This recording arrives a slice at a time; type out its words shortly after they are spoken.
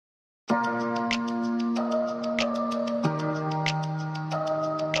I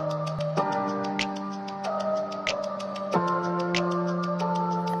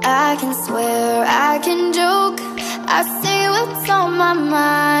can swear, I can joke, I say what's on my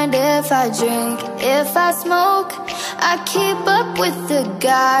mind. If I drink, if I smoke, I keep up with the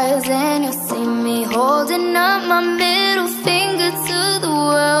guys. And you'll see me holding up my middle finger to the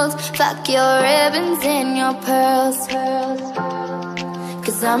world. Fuck your ribbons and your pearls.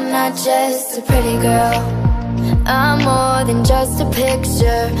 Cause I'm not just a pretty girl, I'm more than just a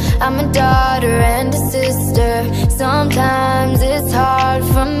picture. I'm a daughter and a sister. Sometimes it's hard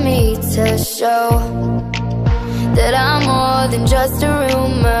for me to show that I'm more than just a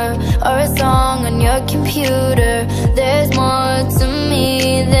rumor or a song on your computer. There's more to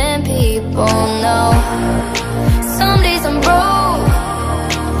me than people know. Some days I'm broke,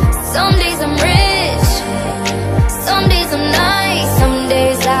 some days I'm rich, some days I'm nice, some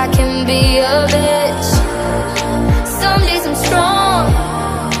days I can be a bitch. Some days I'm strong,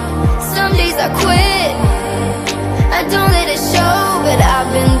 some days I quit. I don't let it show, but I've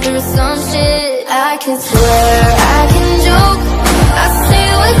been through some shit. I can swear, I can joke, I say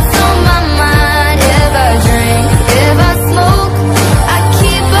what's on my mind. If I drink, if I smoke, I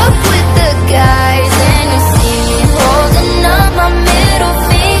keep up with the guys. And you see me holding up my middle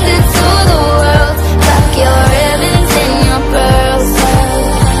finger to the world. Fuck your ribbons and your pearls.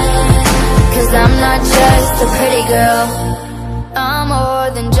 Cause I'm not just a pretty girl, I'm more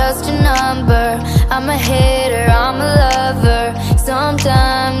than just a number. I'm a hater, I'm a lover.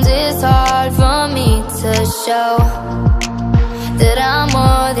 Sometimes it's hard for me to show that I'm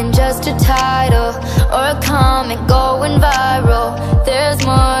more than just a title or a comic going viral. There's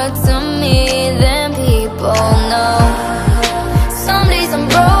more to me than people know. Some days I'm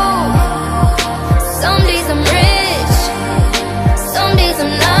broke, some days I'm rich, some days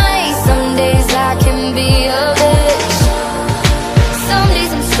I'm nice, some days I can be a bitch. Some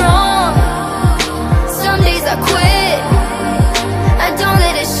days I'm strong, some days I quit. I don't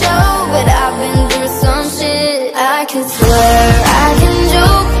let it show, but I've been through some shit. I can swear, I can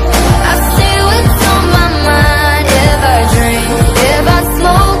joke, I say what's on my mind. If I drink, if I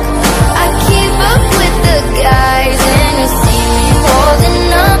smoke, I keep up with the guys. And you see me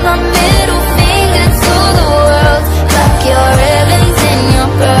holding up my middle finger to the world. Fuck your ribbons and your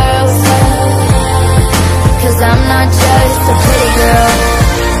pearls. Cause I'm not just a pretty girl,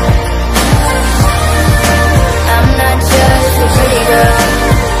 I'm not just a pretty girl.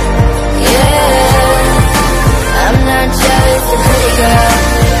 Yeah, I'm not just a pretty girl.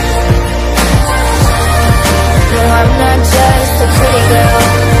 No, I'm not just a pretty girl.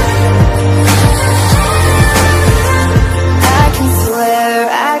 I can swear,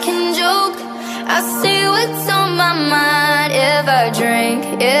 I can joke, I say what's on my mind. If I drink,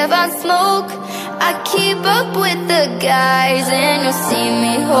 if I smoke, I keep up with the guys. And you'll see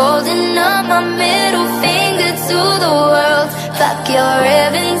me holding up my middle finger to the world. Fuck your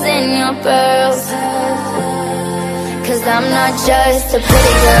ribbons and your pearls. Cause I'm not just a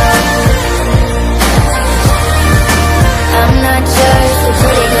pretty girl, I'm not just a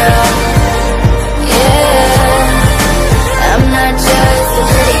pretty girl. Yeah, I'm not just a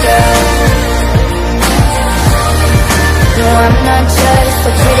pretty girl. No, I'm not just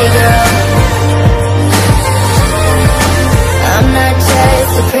a pretty girl, I'm not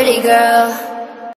just a pretty girl.